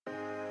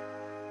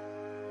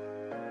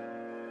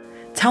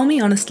Tell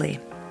me honestly,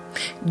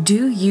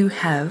 do you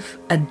have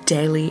a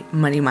daily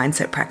money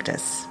mindset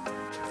practice?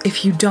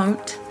 If you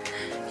don't,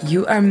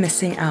 you are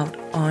missing out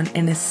on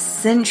an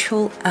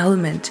essential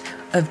element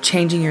of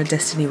changing your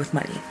destiny with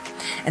money.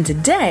 And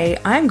today,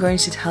 I'm going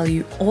to tell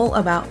you all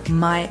about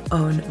my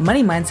own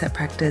money mindset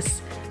practice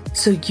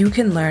so you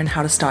can learn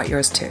how to start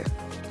yours too.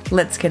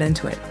 Let's get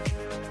into it.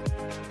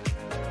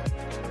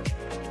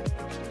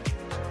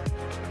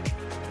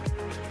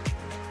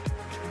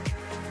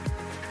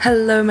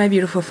 Hello, my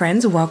beautiful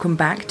friends. Welcome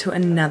back to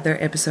another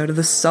episode of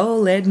The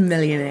Soul-Led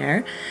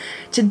Millionaire.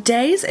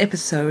 Today's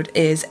episode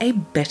is a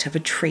bit of a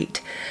treat.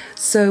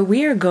 So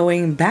we are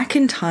going back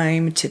in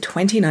time to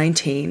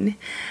 2019,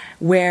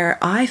 where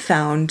I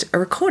found a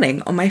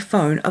recording on my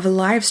phone of a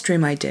live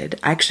stream I did.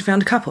 I actually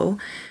found a couple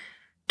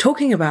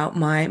talking about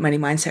my money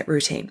mindset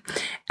routine.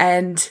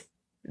 And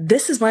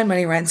this is my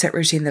money mindset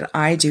routine that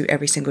I do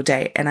every single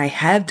day, and I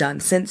have done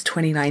since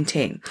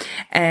 2019.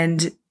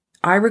 And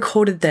I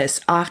recorded this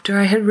after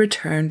I had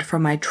returned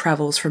from my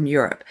travels from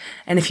Europe.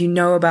 And if you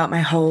know about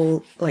my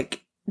whole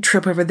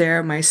trip over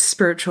there, my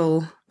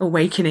spiritual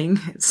awakening /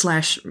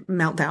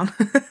 meltdown,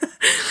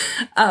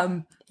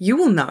 you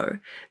will know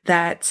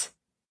that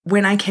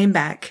when I came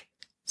back,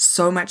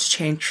 so much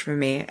changed for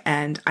me,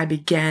 and I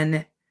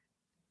began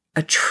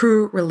a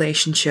true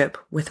relationship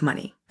with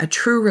money, a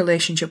true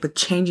relationship with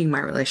changing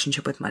my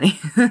relationship with money.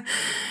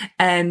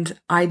 And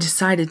I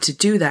decided to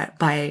do that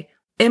by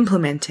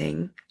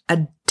implementing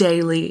a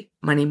daily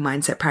money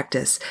mindset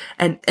practice.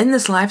 And in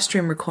this live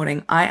stream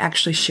recording, I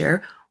actually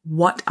share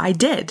what I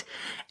did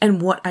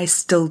and what I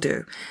still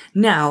do.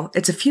 Now,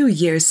 it's a few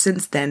years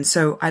since then,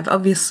 so I've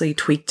obviously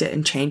tweaked it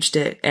and changed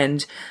it,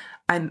 and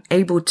I'm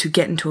able to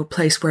get into a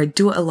place where I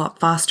do it a lot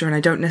faster and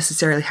I don't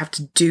necessarily have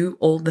to do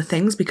all the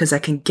things because I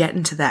can get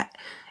into that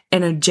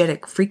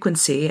energetic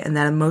frequency and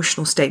that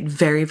emotional state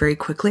very, very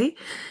quickly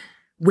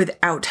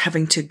without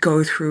having to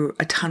go through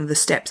a ton of the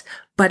steps.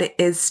 But it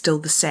is still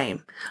the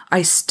same.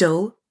 I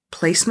still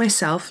place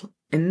myself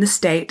in the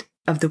state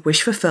of the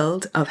wish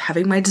fulfilled, of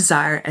having my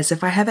desire as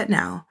if I have it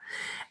now,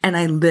 and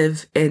I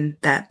live in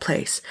that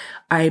place.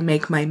 I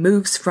make my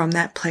moves from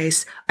that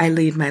place. I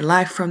lead my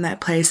life from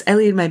that place. I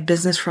lead my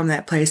business from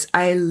that place.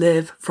 I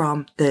live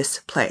from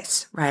this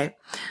place, right?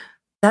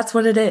 That's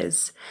what it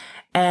is.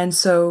 And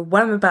so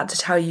what I'm about to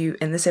tell you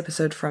in this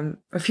episode from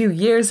a few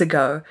years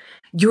ago,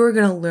 you're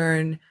going to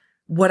learn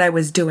what I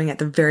was doing at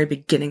the very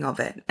beginning of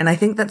it. And I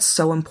think that's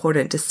so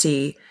important to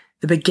see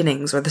the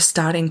beginnings or the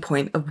starting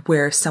point of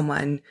where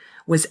someone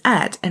was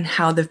at and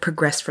how they've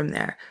progressed from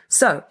there.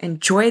 So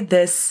enjoy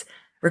this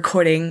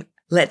recording.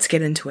 Let's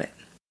get into it.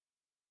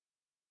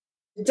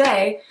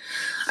 Today,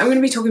 I'm going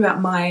to be talking about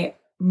my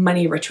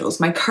money rituals,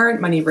 my current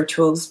money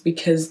rituals,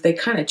 because they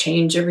kind of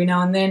change every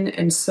now and then.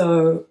 And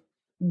so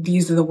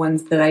these are the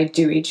ones that I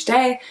do each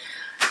day.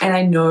 And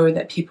I know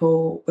that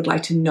people would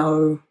like to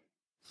know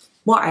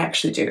what I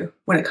actually do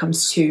when it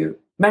comes to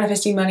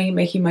manifesting money,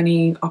 making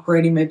money,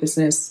 operating my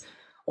business,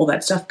 all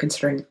that stuff,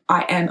 considering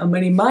I am a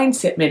money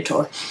mindset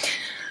mentor.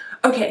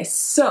 Okay,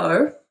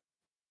 so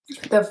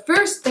the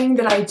first thing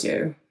that I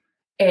do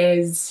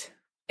is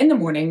in the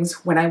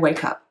mornings when I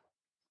wake up,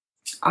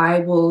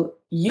 I will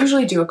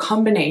usually do a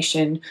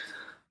combination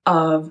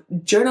of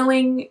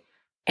journaling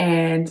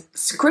and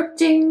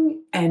scripting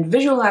and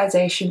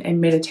visualization and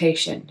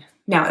meditation.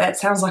 Now, that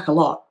sounds like a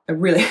lot.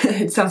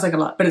 It sounds like a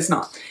lot, but it's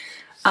not.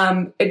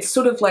 It's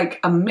sort of like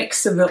a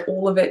mix of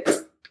all of it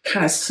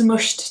kind of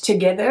smushed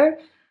together.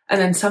 And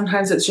then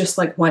sometimes it's just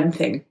like one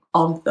thing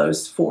of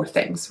those four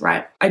things,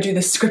 right? I do the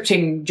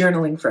scripting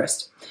journaling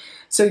first.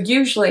 So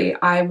usually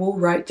I will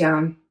write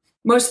down,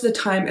 most of the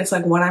time it's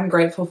like what I'm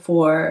grateful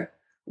for,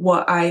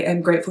 what I am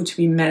grateful to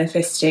be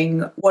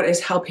manifesting, what is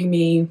helping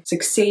me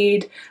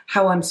succeed,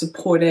 how I'm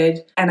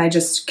supported. And I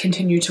just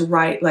continue to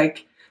write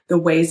like the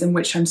ways in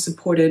which I'm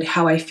supported,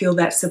 how I feel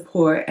that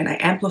support, and I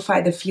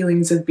amplify the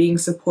feelings of being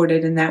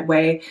supported in that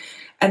way.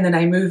 And then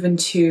I move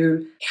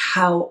into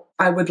how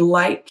I would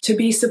like to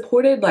be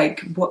supported,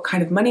 like what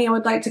kind of money I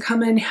would like to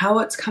come in, how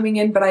it's coming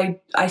in. But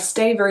I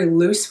stay very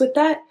loose with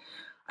that.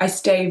 I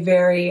stay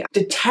very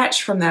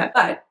detached from that.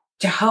 But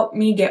to help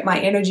me get my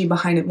energy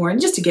behind it more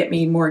and just to get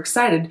me more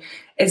excited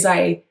is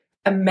I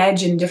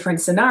imagine different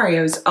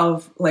scenarios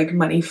of like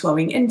money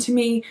flowing into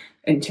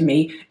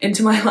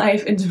my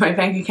life, into my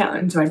bank account,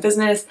 into my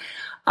business.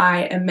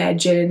 I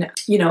imagine,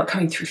 it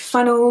coming through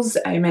funnels.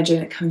 I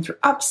imagine it coming through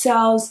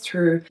upsells,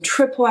 through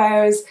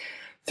tripwires,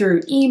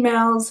 through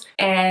emails,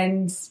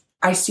 and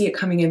I see it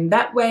coming in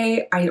that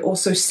way. I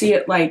also see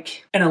it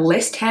like in a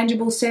less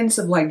tangible sense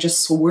of like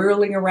just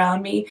swirling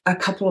around me. A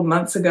couple of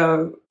months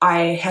ago, I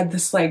had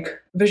this like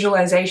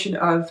visualization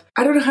of,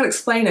 I don't know how to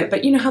explain it,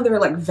 but you know how there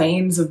are like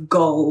veins of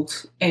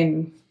gold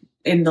in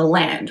the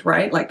land,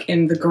 right? Like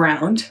in the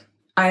ground.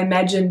 I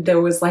imagined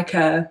there was like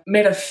a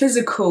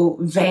metaphysical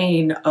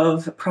vein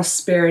of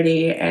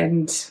prosperity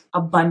and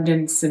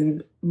abundance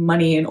and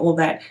money and all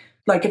that.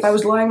 Like if I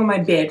was lying on my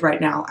bed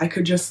right now, I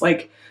could just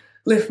like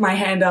lift my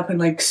hand up and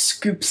like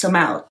scoop some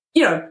out.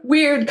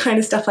 Weird kind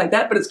of stuff like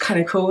that, but it's kind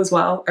of cool as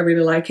well. I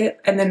really like it.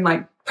 And then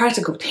like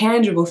practical,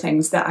 tangible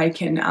things that I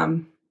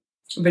can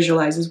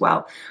visualize as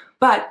well.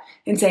 But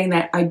in saying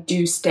that, I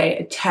do stay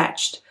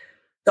attached.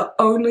 The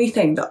only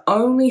thing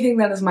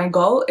that is my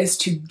goal is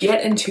to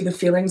get into the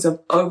feelings of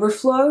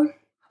overflow,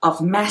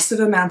 of massive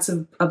amounts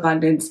of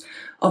abundance,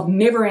 of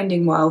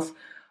never-ending wealth,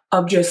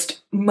 of just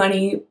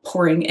money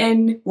pouring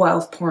in,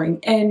 wealth pouring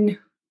in,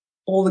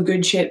 all the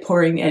good shit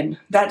pouring in.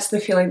 That's the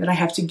feeling that I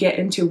have to get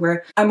into,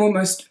 where I'm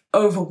almost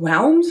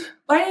overwhelmed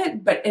by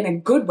it, but in a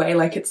good way.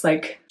 Like, it's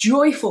like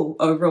joyful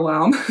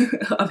overwhelm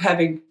of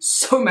having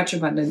so much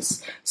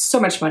abundance, so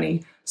much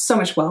money, so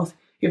much wealth.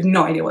 You have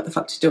no idea what the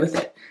fuck to do with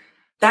it.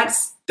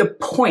 That's the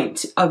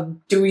point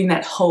of doing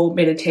that whole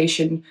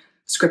meditation,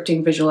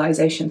 scripting,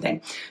 visualization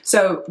thing.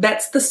 So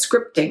that's the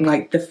scripting,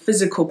 like the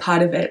physical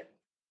part of it.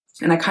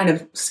 And I kind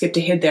of skipped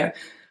ahead there.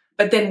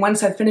 But then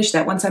once I finish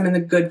that, once I'm in the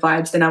good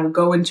vibes, then I will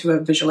go into a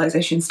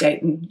visualization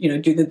state and,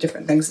 do the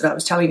different things that I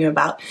was telling you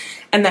about.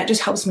 And that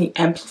just helps me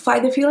amplify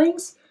the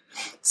feelings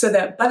so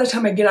that by the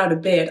time I get out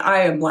of bed,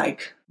 I am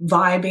like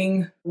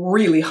vibing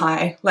really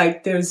high.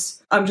 Like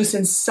I'm just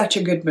in such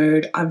a good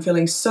mood. I'm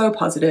feeling so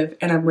positive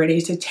and I'm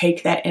ready to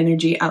take that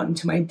energy out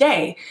into my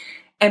day.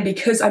 And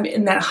because I'm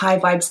in that high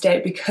vibe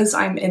state, because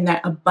I'm in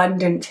that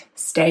abundant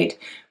state,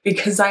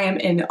 because I am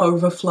in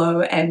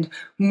overflow and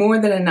more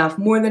than enough,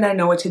 more than I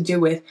know what to do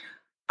with,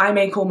 I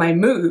make all my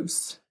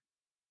moves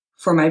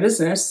for my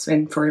business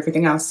and for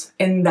everything else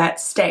in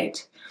that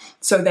state.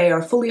 So they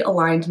are fully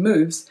aligned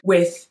moves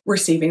with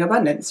receiving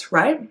abundance,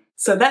 right?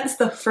 So that's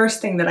the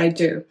first thing that I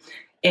do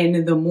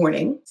in the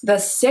morning. The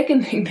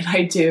second thing that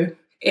I do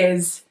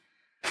is,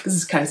 this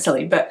is kind of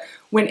silly, but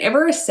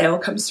whenever a sale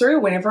comes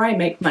through, whenever I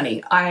make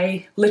money,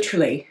 I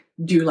literally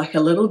do like a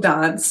little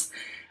dance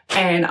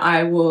and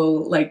I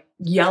will like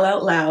yell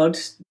out loud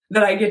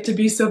that I get to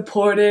be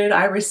supported.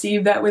 I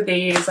receive that with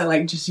ease. I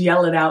like just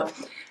yell it out.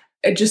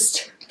 It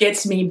just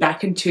gets me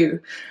back into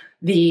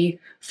the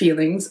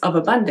feelings of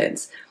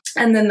abundance.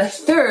 And then the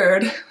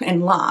third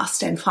and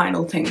last and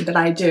final thing that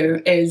I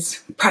do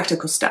is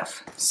practical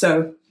stuff.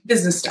 So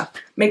business stuff,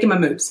 making my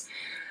moves.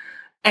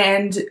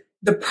 And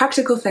the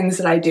practical things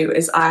that I do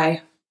is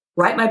I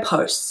write my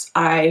posts.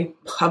 I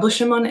publish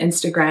them on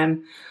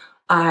Instagram.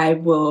 I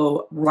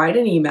will write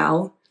an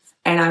email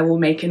and I will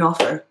make an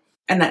offer.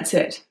 And that's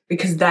it.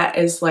 Because that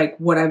is like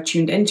what I've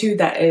tuned into.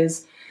 That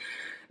is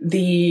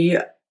the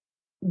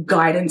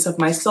guidance of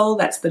my soul.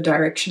 That's the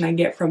direction I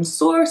get from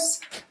source.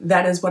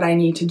 That is what I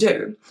need to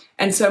do.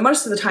 And so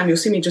most of the time you'll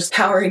see me just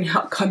powering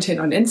out content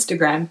on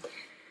Instagram.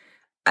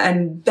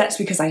 And that's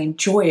because I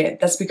enjoy it.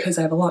 That's because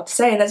I have a lot to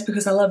say. That's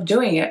because I love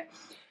doing it.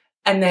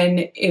 And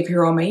then if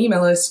you're on my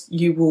email list,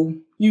 you will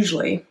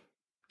usually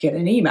get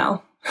an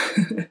email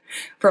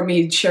from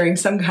me sharing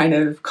some kind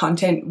of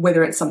content,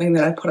 whether it's something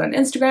that I put on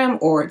Instagram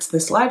or it's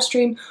this live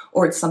stream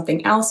or it's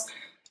something else.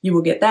 You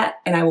will get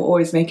that, and I will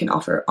always make an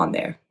offer on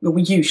there. Well,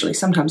 usually,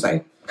 sometimes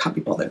I can't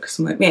be bothered because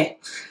I'm like,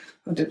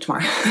 I'll do it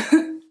tomorrow.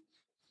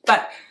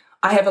 But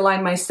I have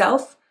aligned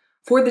myself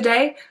for the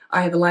day.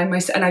 I have aligned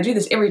myself, and I do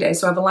this every day.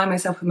 So I've aligned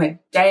myself with my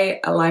day,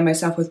 aligned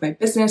myself with my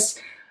business,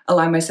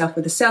 aligned myself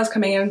with the sales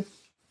coming in.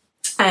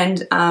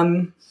 And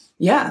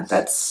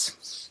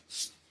that's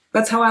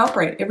how I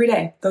operate every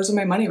day. Those are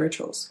my money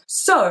rituals.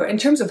 So in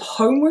terms of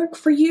homework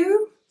for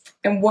you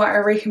and what I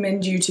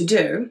recommend you to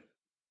do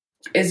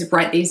is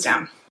write these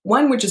down.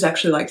 One, which is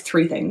actually like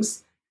 3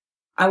 things.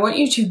 I want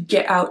you to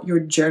get out your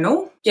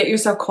journal, get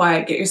yourself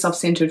quiet, get yourself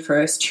centered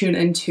first, tune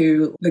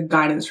into the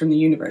guidance from the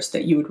universe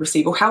that you would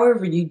receive, or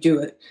however you do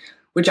it,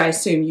 which I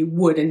assume you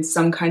would in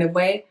some kind of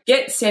way.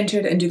 Get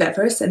centered and do that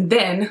first, and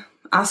then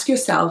ask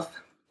yourself,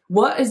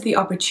 what is the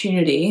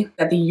opportunity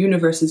that the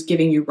universe is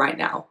giving you right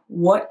now?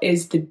 What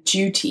is the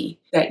duty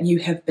that you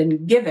have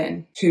been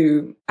given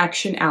to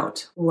action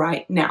out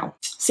right now?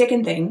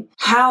 Second thing,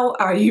 how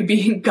are you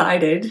being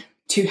guided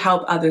to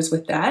help others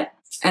with that?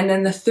 And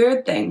then the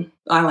third thing,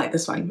 I like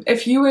this one.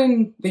 If you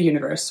and the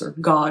universe or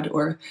God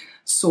or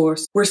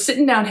source were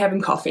sitting down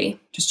having coffee,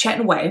 just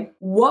chatting away,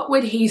 what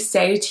would he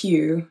say to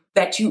you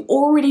that you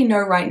already know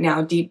right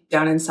now, deep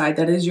down inside,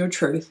 that is your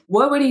truth?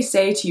 What would he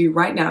say to you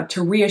right now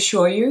to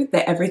reassure you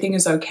that everything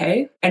is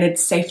okay and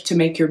it's safe to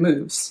make your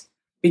moves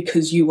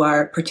because you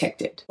are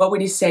protected? What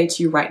would he say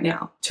to you right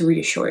now to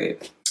reassure you?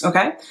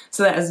 Okay,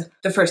 so that is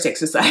the first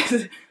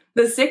exercise.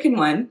 The second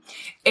one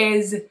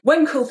is,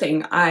 one cool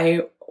thing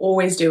I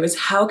always do is,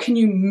 how can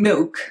you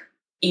milk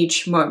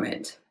each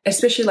moment?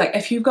 Especially like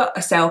if you've got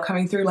a sale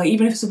coming through, like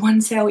even if it's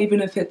one sale,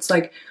 even if it's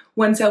like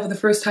one sale for the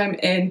first time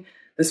in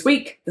this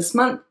week, this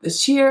month,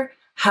 this year,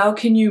 how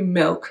can you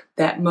milk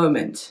that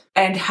moment?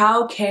 And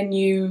how can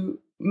you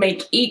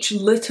make each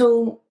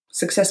little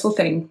successful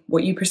thing,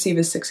 what you perceive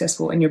as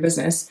successful in your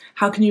business,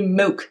 how can you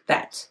milk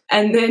that?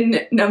 And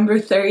then number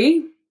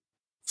 3,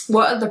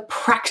 what are the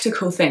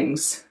practical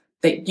things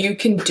that you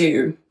can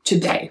do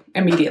today,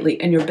 immediately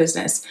in your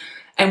business?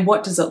 And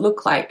what does it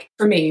look like?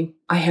 For me,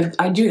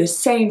 I do the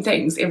same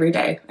things every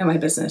day in my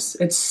business.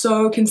 It's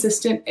so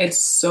consistent. It's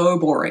so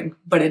boring,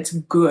 but it's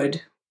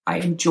good. I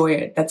enjoy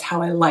it. That's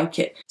how I like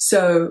it.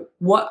 So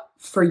what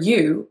for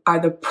you are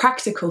the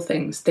practical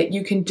things that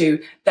you can do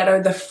that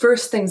are the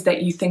first things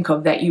that you think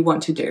of that you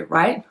want to do,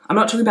 right? I'm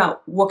not talking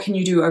about what can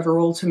you do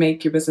overall to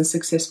make your business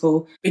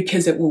successful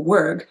because it will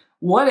work.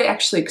 What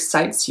actually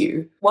excites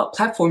you? What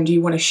platform do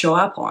you want to show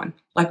up on?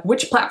 Like,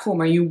 which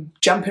platform are you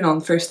jumping on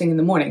first thing in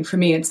the morning? For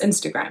me, it's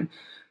Instagram.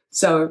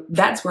 So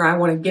that's where I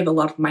want to give a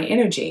lot of my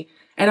energy.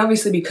 And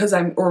obviously, because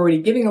I'm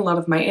already giving a lot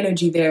of my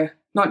energy there,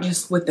 not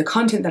just with the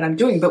content that I'm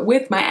doing, but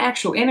with my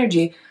actual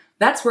energy,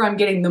 that's where I'm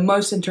getting the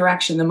most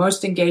interaction, the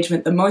most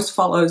engagement, the most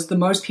follows, the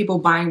most people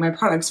buying my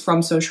products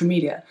from social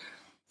media.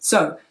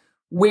 So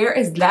where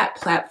is that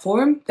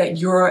platform that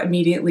you're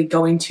immediately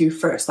going to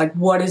first? Like,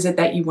 what is it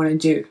that you want to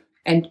do?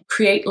 And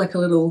create like a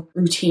little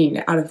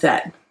routine out of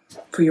that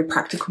for your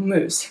practical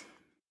moves.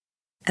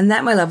 And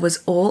that, my love,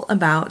 was all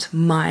about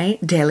my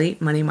daily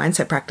money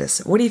mindset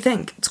practice. What do you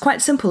think? It's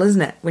quite simple,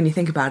 isn't it, when you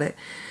think about it?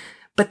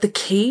 But the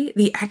key,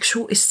 the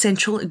actual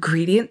essential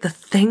ingredient, the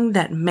thing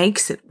that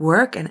makes it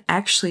work and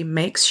actually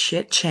makes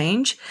shit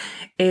change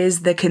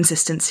is the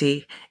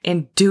consistency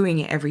in doing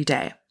it every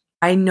day.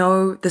 I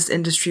know this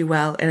industry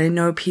well, and I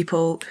know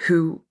people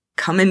who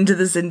come into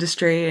this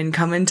industry and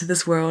come into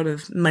this world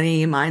of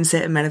money,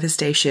 mindset, and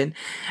manifestation,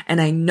 and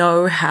I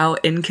know how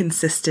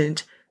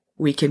inconsistent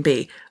we can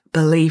be.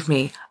 Believe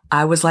me,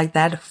 I was like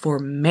that for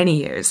many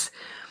years.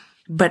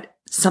 But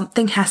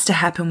something has to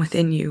happen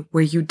within you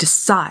where you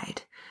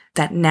decide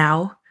that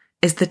now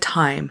is the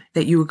time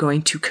that you are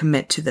going to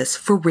commit to this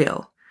for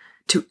real,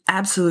 to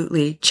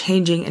absolutely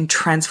changing and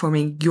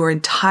transforming your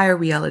entire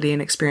reality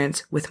and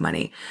experience with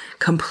money,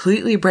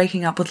 completely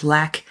breaking up with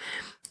lack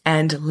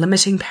and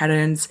limiting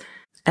patterns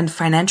and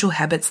financial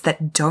habits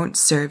that don't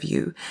serve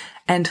you,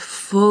 and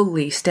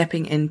fully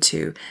stepping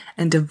into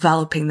and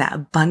developing that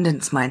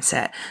abundance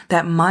mindset,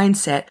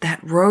 that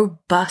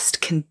robust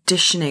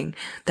conditioning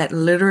that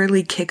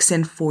literally kicks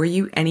in for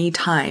you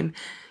anytime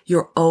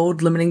your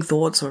old limiting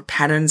thoughts or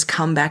patterns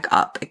come back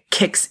up. It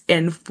kicks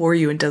in for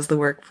you and does the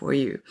work for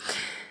you.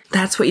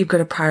 That's what you've got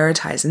to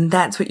prioritize, and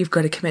that's what you've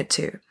got to commit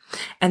to.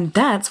 And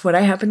that's what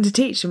I happen to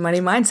teach in Money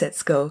Mindset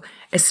School,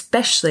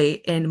 especially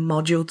in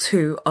Module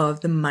 2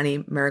 of the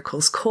Money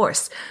Miracles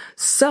course.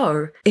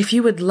 So if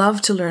you would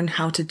love to learn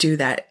how to do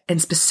that,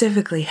 and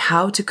specifically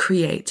how to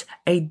create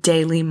a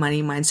daily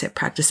money mindset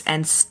practice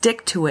and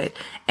stick to it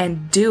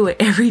and do it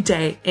every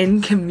day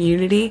in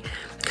community,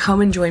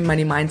 come and join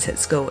Money Mindset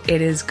School.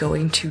 It is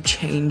going to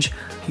change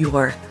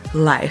your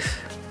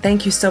life.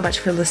 Thank you so much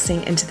for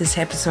listening into this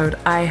episode.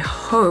 I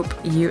hope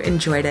you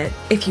enjoyed it.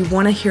 If you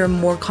want to hear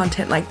more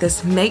content like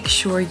this, make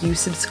sure you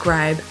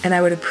subscribe. And I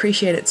would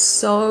appreciate it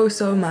so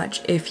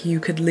much if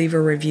you could leave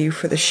a review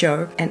for the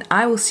show. And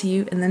I will see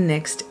you in the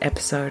next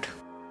episode.